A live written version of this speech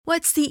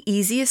What's the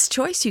easiest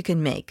choice you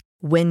can make?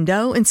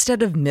 Window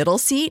instead of middle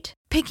seat?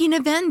 Picking a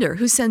vendor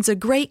who sends a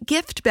great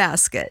gift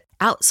basket?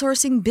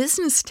 Outsourcing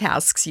business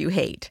tasks you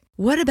hate?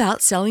 What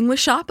about selling with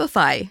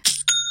Shopify?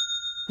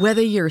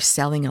 Whether you're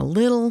selling a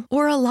little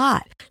or a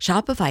lot,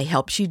 Shopify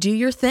helps you do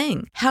your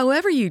thing,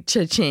 however you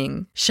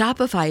cha-ching.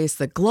 Shopify is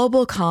the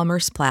global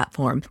commerce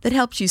platform that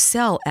helps you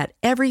sell at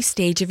every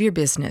stage of your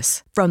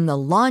business. From the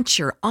launch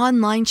your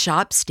online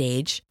shop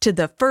stage to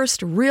the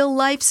first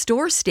real-life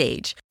store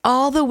stage,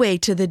 all the way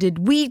to the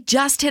did we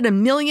just hit a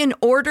million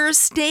orders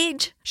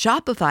stage.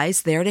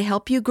 Shopify's there to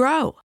help you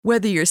grow.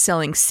 Whether you're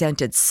selling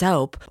scented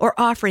soap or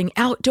offering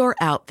outdoor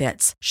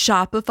outfits,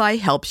 Shopify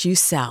helps you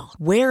sell.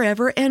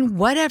 Wherever and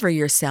whatever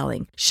you're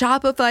selling,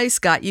 Shopify's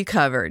got you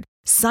covered.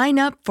 Sign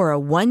up for a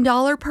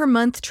 $1 per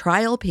month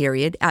trial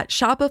period at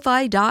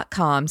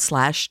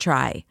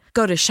shopify.com/try.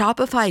 Go to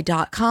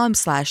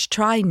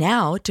shopify.com/try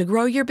now to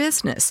grow your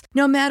business,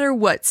 no matter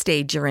what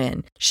stage you're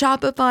in.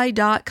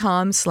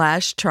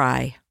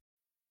 Shopify.com/try.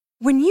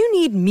 When you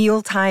need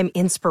mealtime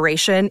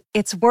inspiration,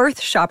 it's worth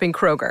shopping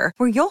Kroger,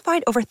 where you'll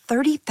find over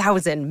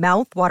 30,000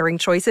 mouth-watering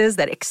choices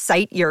that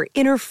excite your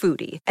inner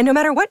foodie. And no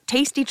matter what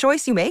tasty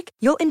choice you make,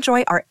 you'll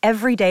enjoy our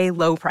everyday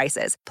low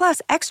prices, plus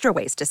extra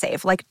ways to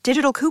save, like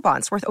digital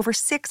coupons worth over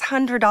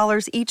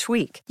 $600 each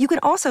week. You can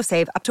also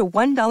save up to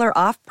 $1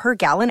 off per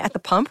gallon at the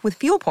pump with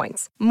fuel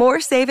points.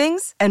 More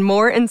savings and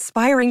more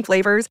inspiring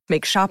flavors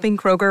make shopping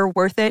Kroger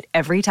worth it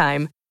every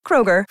time.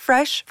 Kroger,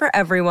 fresh for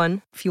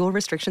everyone. Fuel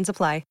restrictions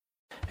apply.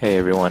 Hey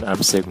everyone,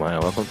 I'm Sigma,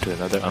 and welcome to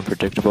another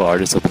Unpredictable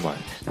Artist of the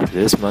Month. For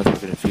this month, we're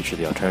going to feature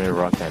the alternative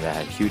rock band that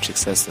had huge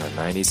success in the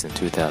 90s and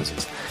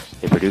 2000s.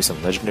 They produced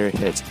some legendary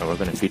hits, and we're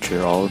going to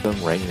feature all of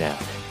them right now.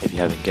 If you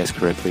haven't guessed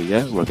correctly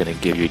yet, we're going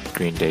to give you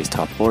Green Day's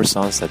top 4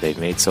 songs that they've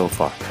made so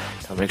far.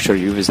 Now make sure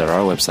you visit our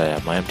website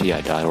at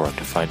mymti.org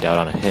to find out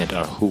on a hint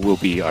on who will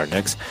be our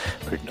next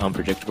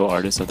Unpredictable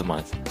Artist of the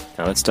Month.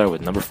 Now let's start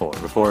with number 4.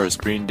 Number 4 is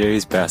Green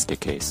Day's Basket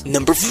Case.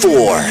 Number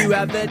 4. You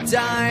have the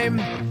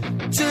time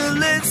to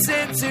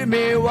listen to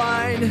me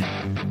whine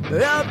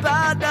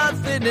about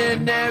nothing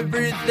and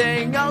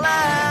everything all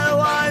at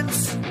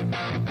once.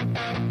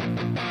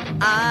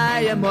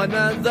 I am one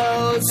of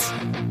those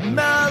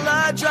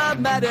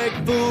melodramatic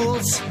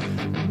fools,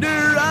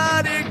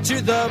 neurotic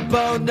to the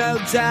bone, no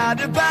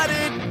doubt about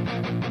it.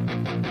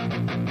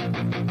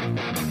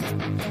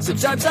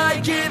 Sometimes I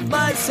give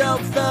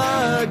myself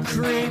the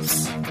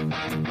creeps.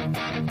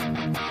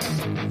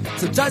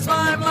 Sometimes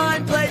my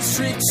mind plays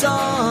tricks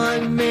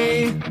on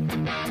me.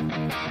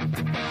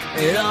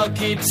 It all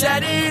keeps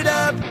adding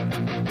up.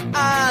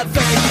 I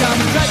think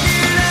I'm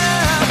cracking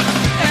up.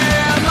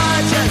 Am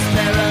I just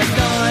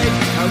paranoid?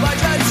 Am I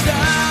just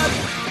up?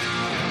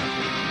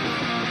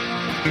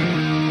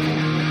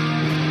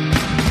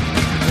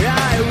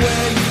 I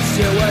went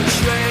to a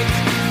shrink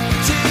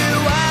to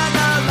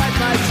analyze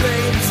my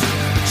dreams.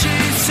 She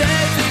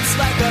says it's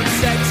like a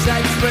sex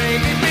that's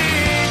bringing me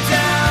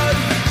down.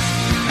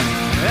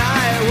 I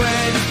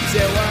went to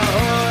a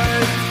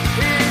whore.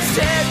 He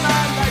said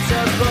my life's a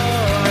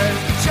bore.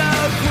 So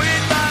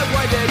quit my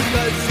white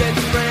cause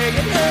it's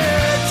bringing her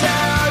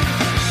down.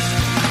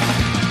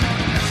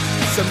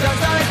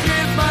 Sometimes I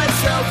give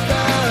myself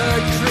the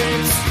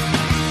creeps.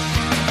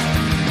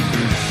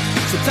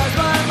 Sometimes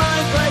my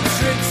mind plays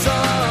tricks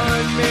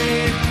on me.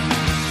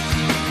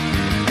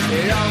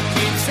 It all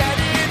keeps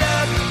adding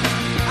up.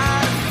 I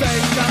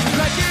think I'm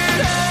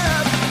cracking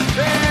up.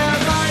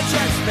 Am I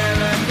just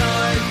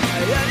paranoid?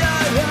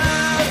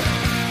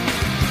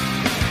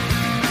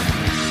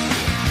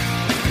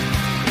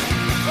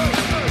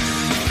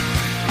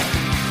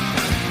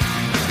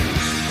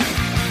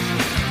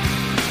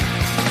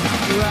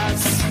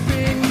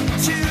 Grasping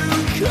to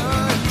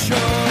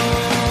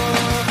control,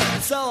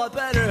 so I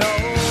better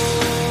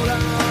hold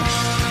on.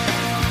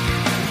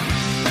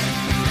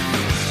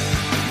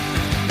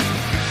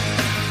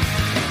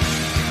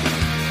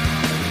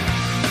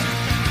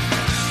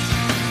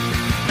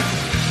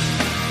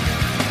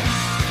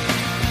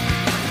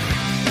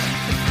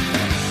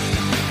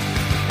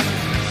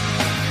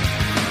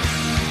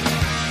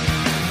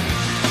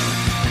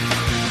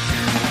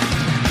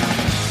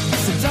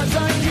 Sometimes I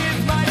give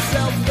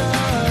myself the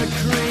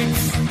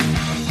creeps.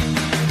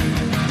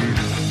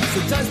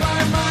 Sometimes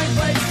my mind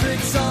plays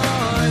tricks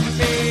on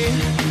me.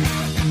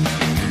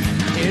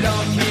 It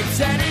all keeps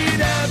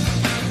adding up.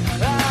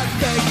 I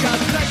think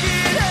I'm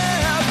cracking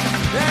up.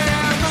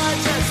 Am I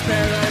just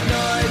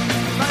paranoid?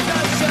 Am I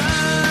just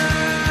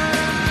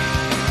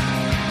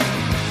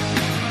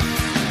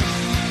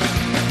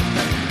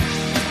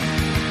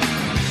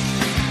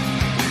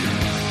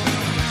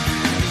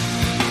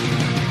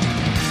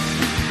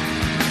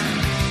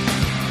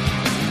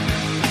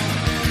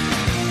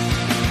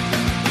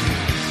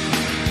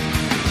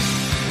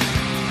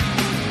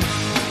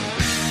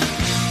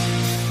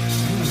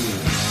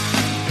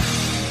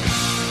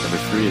Number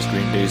 3 is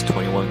Green Day's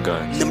 21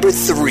 Guns. Number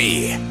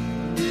 3.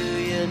 Do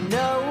you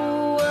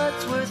know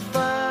what's worth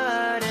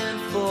fighting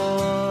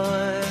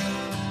for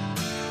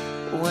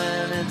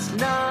when it's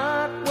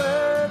not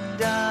worth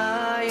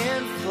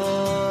dying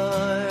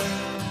for?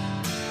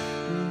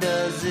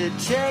 they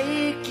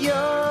take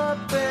your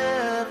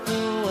breath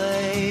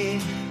away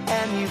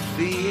and you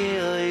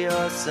feel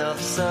yourself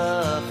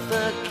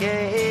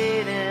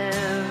suffocating.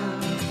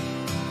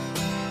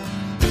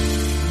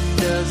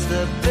 Does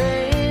the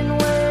pain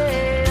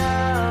weigh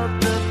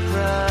out the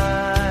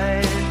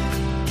pride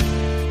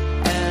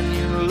and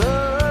you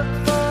look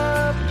for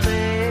a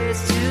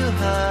place to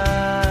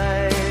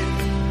hide?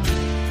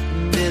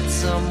 Did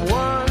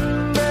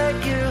someone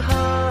break your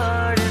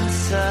heart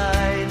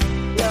inside?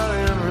 You're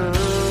in ruins.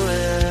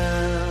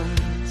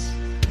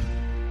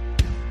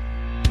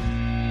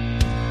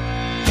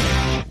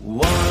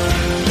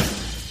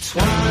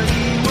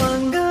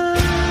 121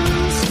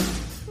 guns,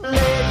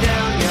 lay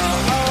down your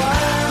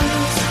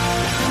arms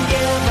and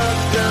give up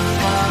the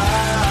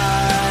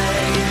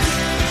fight.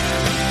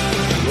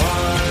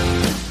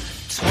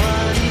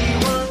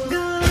 121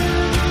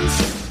 guns,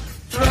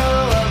 throw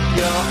up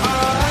your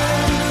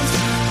arms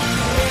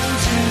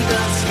into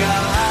the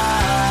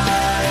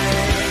sky.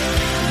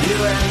 You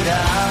and I.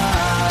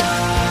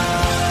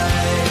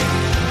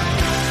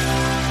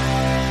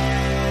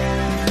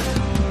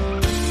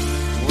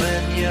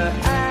 When you're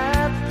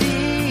at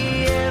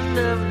the end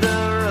of the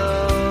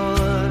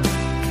road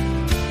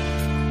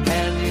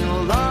and you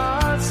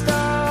lost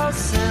all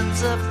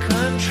sense of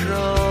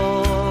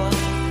control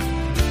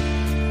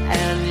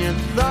and your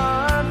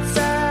thoughts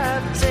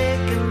have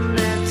taken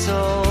their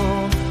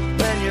toll,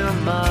 when your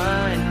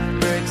mind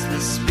breaks the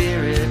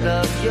spirit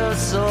of your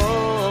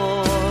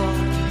soul,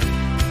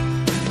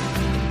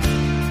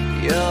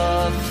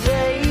 your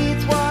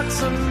faith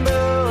walks on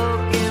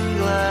broken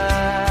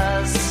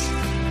glass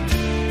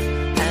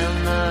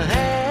and the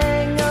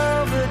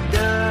hangover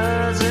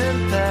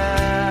doesn't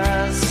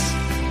pass.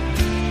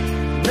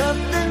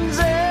 Nothing's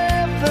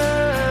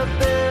ever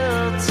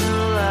built to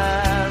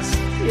last.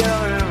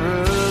 You're in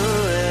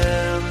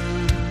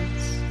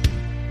ruins.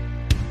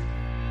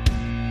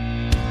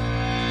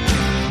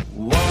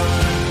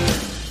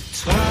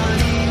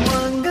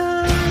 121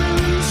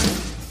 guns,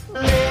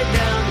 lay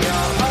down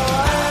your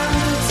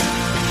arms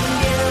and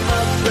give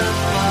up the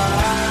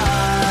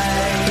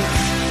fight.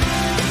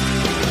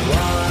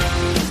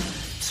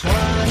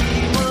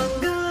 121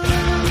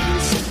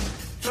 guns,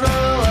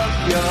 throw up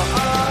your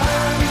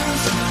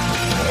arms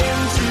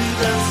into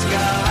the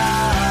sky.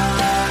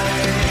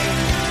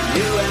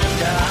 You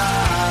and I.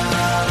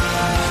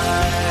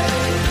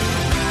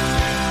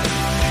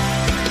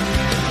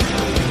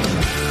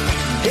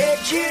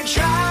 Did you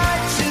try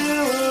to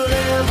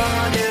live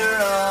on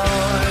your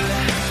own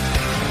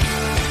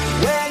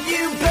when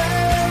you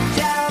burned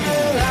down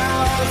the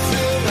house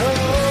at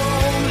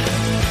home?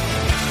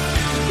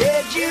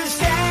 Did you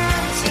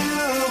stand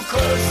too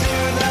close to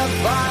the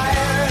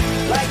fire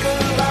like a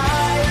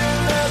lion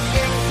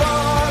looking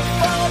for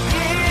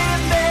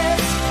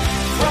forgiveness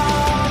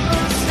from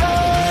the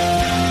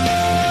stone?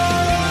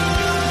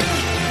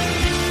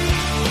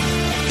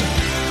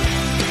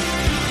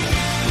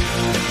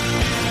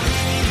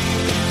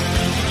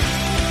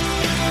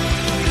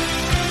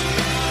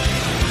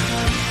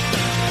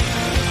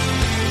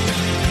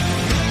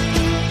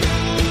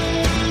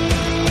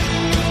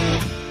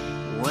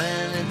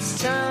 When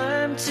it's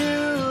time to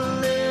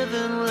live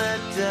and let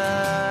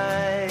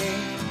die,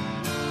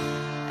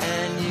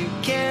 and you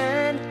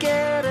can't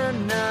get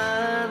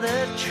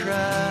another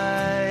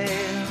try,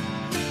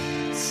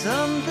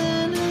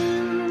 something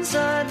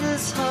inside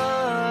this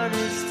heart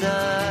has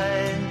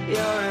died.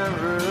 You're in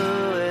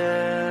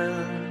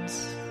ruins.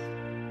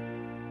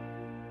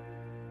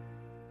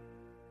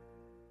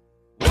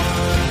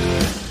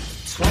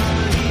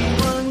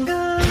 121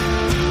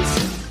 guns,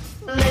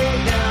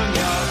 lay down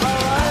your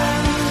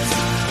arms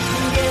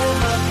and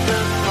give up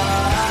the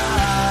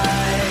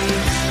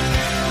fight.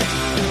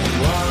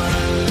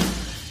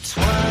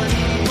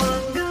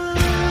 121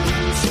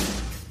 guns,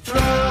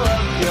 throw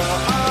up your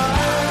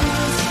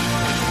arms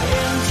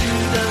into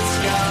the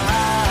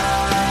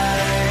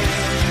sky.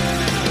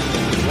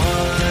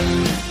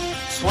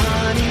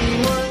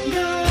 121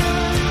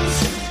 guns,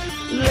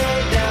 lay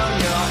down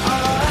your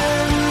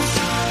arms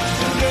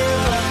and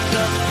give up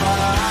the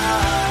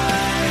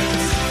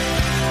fight.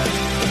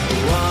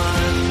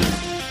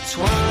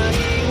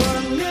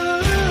 121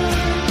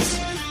 guns,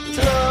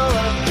 throw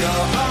up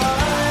your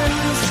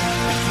arms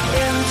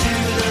into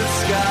the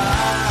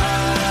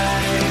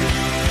sky.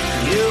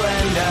 You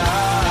and I.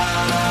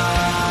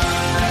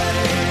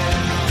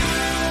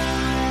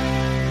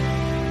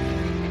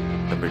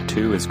 Number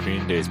 2 is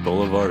Green Day's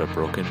Boulevard of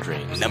Broken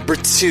Dreams. Number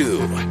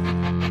 2.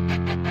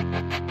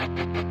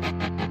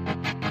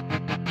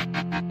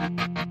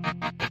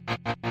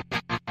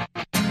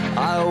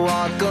 I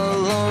walk a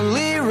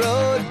lonely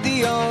road,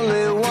 the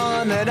only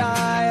one that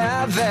I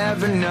have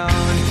ever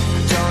known.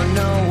 Don't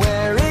know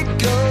where it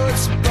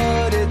goes,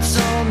 but it's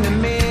home to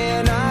me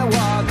and I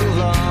walk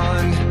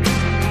alone.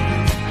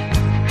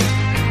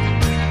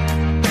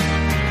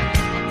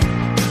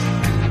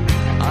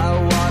 I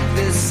walk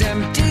this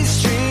empty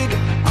street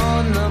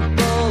on the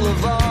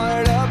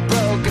boulevard of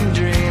broken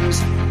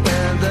dreams,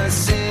 where the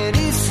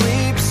city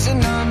sleeps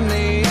and I'm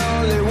the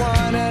only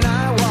one and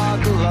I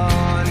walk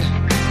alone.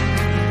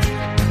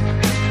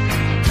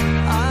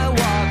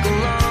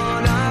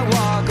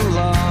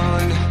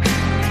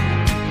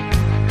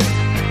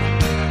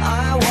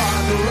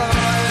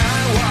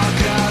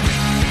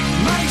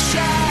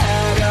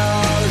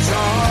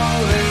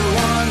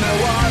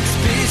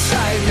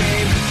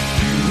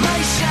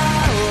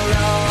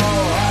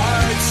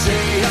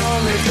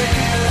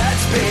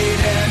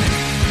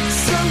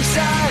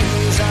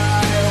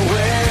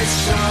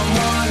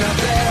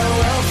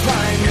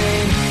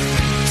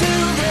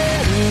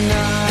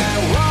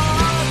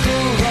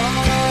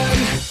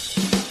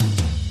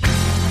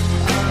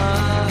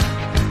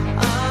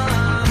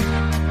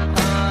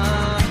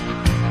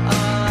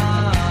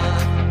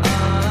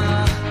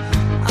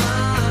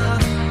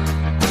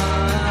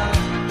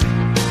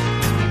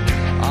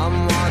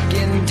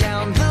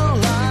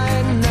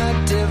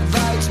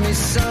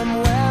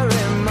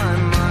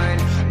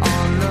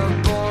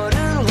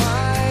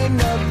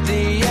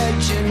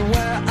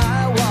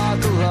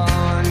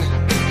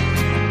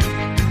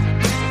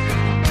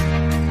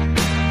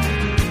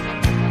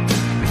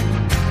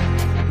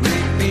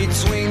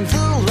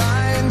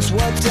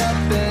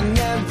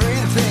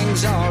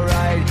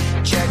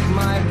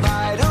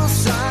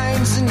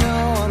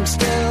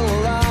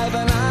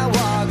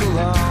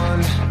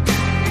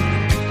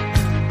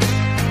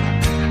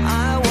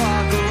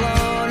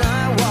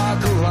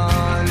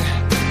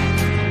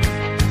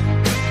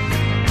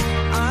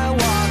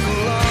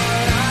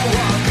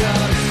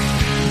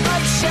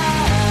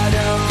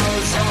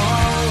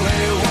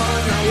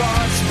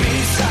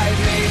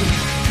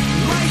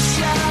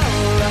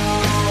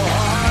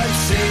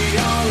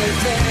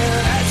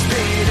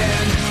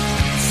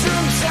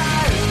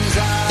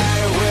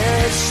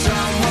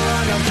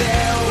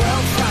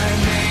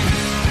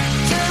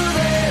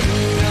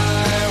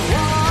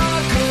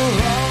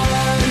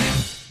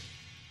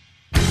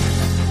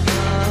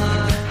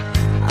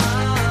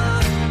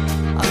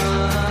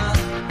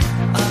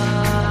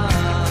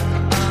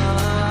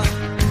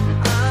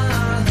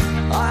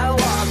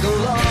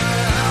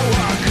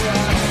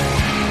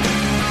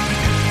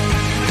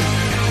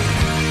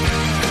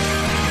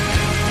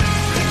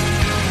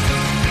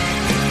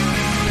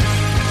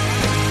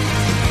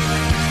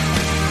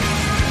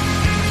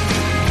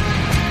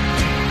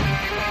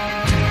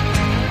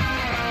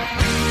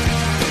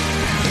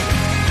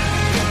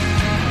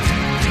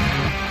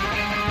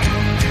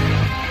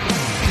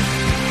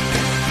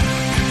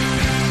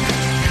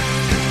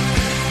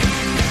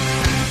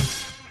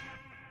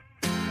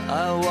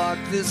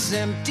 this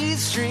empty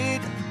street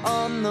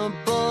on the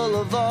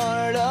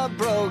boulevard of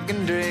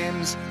broken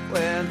dreams,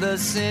 where the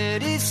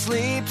city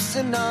sleeps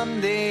and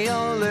I'm the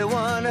only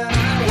one. And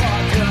I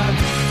walk up,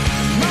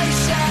 my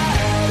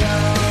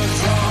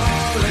shadow's the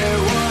only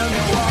one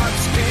that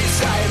walks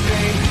beside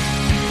me.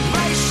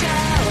 My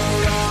shallow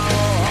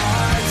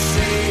heart's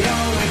the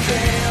only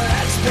thing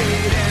that's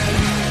beating.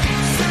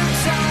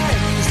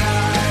 Sometimes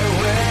I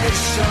wish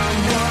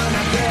someone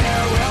up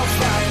there will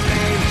find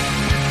me.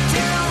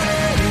 Till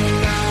then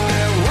I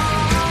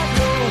walk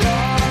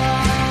alone.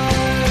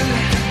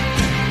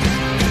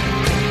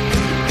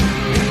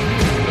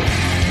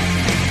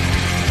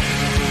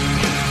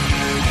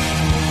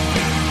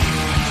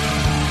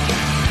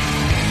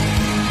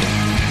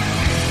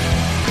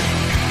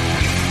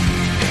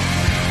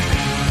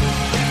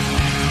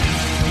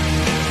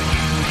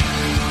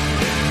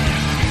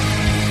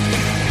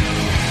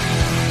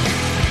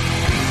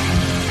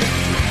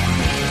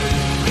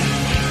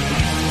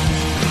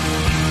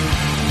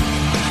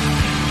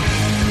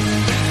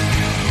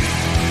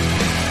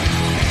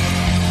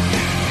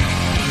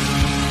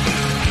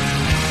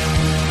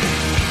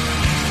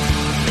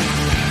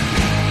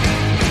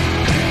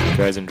 You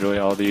guys enjoy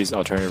all these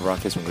alternative rock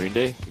hits from Green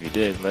Day? If you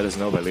did, let us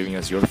know by leaving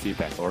us your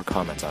feedback or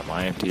comments on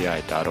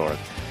mymti.org.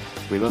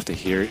 We'd love to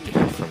hear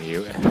from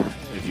you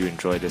if you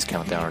enjoyed this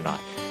countdown or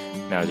not.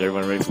 Now, is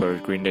everyone ready for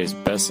Green Day's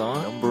best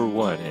song? Number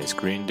 1 is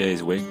Green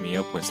Day's Wake Me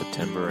Up When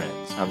September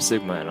Ends. I'm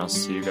Sigma, and I'll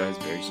see you guys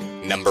very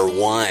soon. Number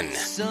 1.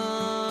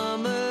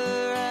 Summer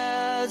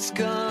has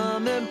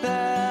come and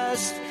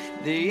passed.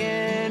 The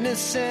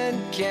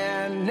innocent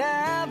can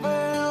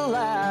never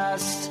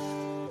last.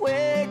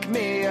 Wake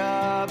me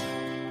up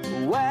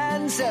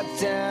when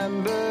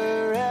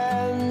September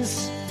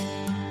ends.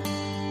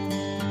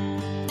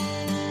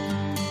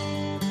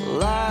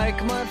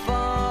 Like my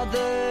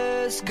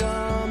father's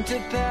come to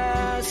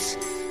pass,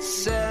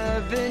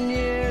 7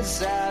 years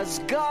has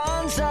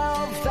gone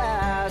so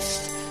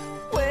fast.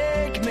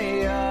 Wake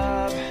me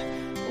up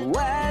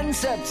when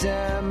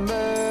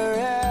September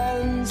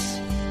ends.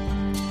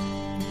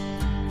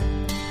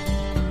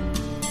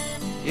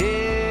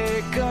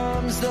 Here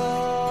comes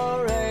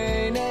the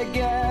rain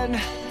again,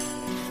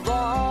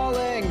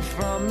 falling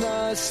from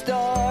the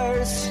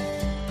stars,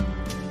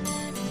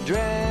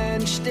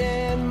 drenched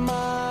in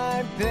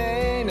my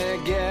pain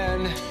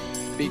again,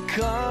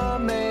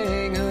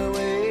 becoming who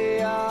we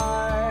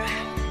are.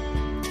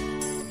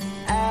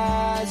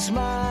 As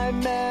my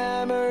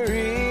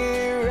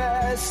memory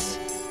rests,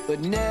 but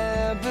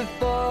never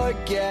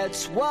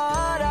forgets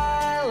what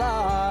I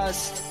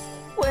lost.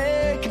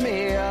 Wake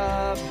me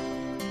up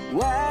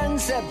when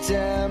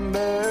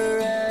September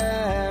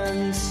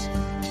ends.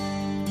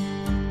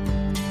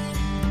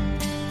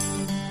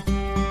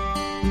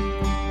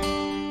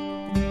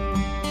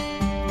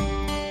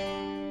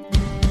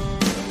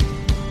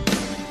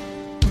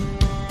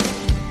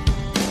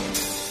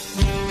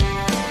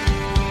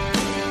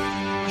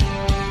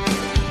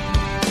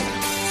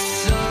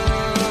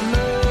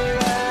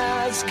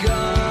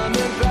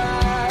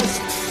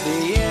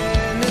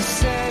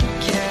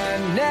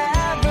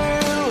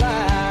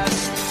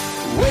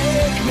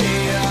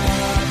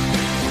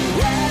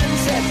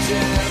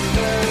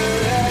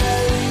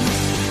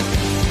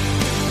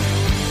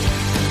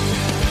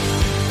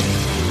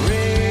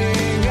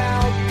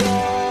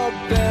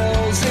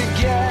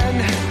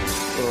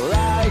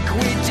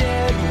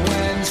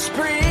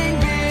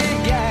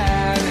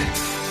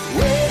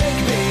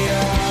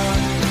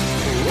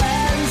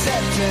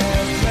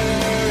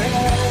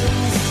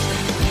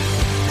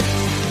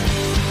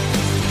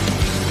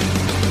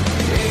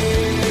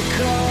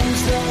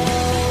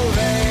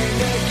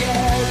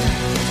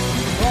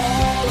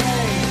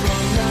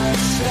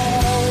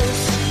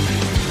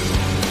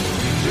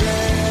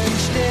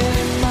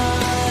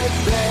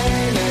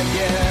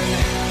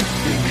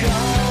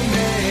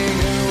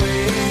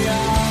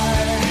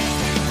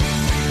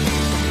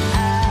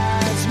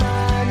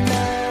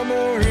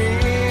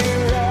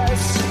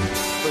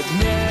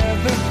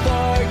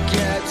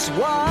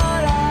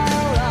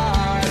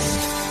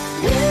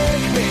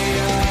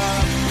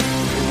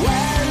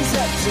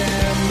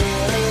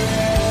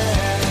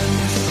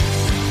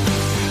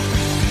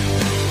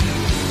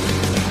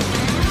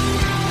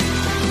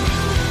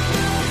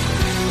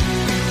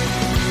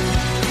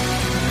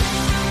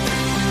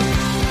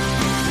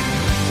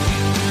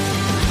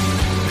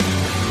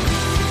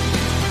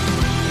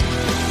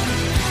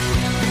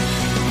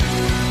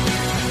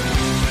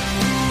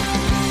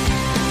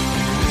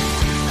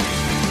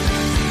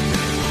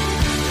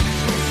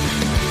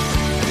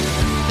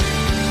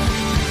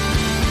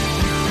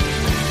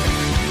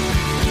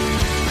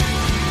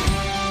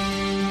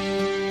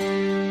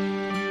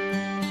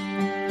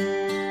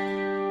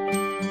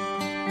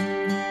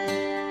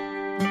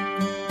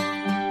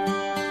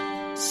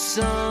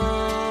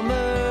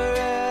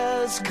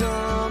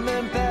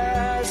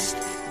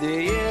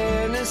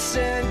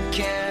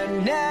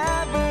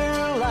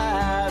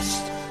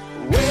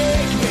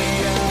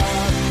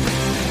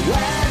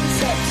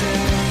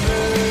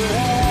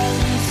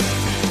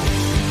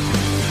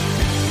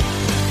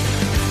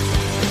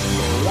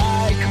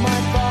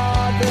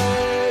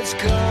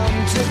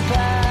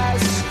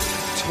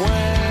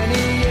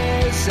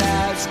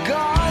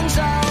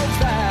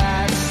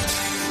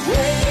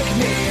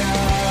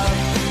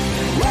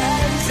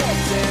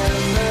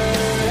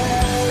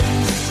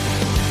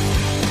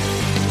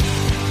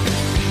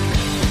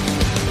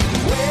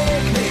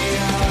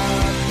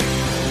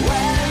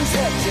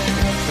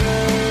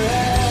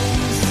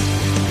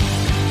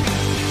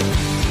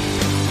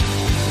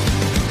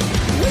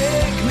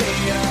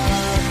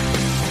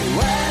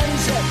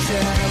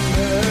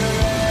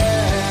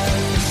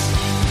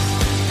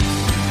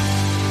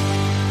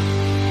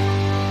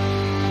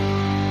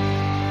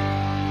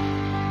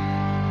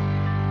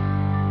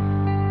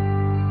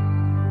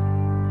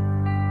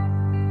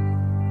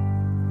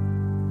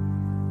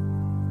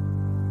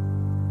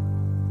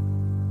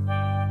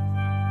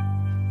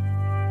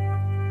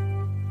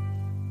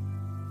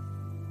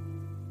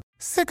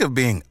 Sick of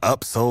being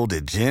upsold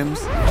at gyms?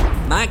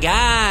 My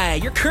guy,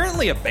 you're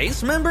currently a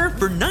base member?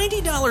 For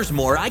 $90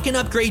 more, I can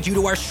upgrade you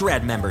to our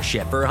Shred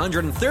membership. For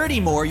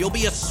 $130 more, you'll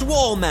be a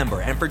Swole member.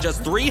 And for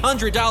just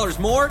 $300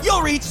 more,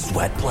 you'll reach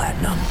Sweat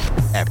Platinum.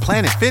 At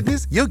Planet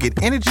Fitness, you'll get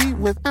energy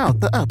without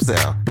the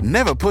upsell.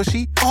 Never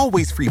pushy,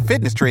 always free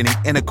fitness training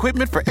and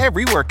equipment for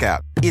every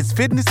workout. It's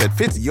fitness that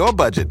fits your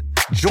budget.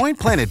 Join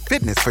Planet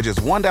Fitness for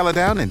just $1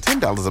 down and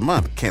 $10 a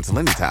month. Cancel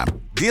anytime.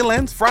 Deal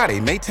ends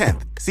Friday, May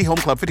 10th. See Home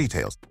Club for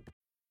details.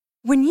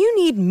 When you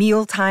need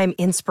mealtime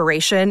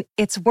inspiration,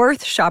 it's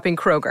worth shopping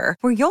Kroger,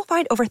 where you'll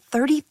find over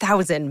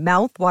 30,000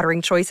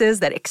 mouth-watering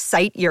choices that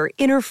excite your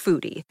inner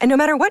foodie. And no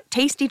matter what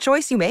tasty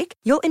choice you make,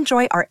 you'll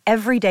enjoy our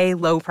everyday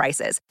low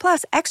prices,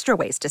 plus extra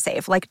ways to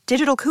save, like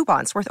digital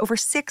coupons worth over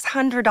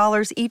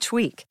 $600 each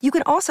week. You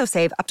can also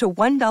save up to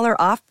 $1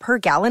 off per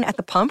gallon at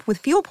the pump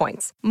with fuel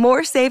points.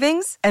 More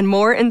savings and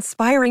more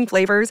inspiring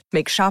flavors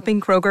make shopping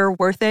Kroger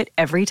worth it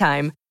every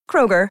time.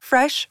 Kroger,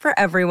 fresh for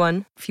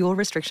everyone. Fuel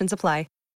restrictions apply.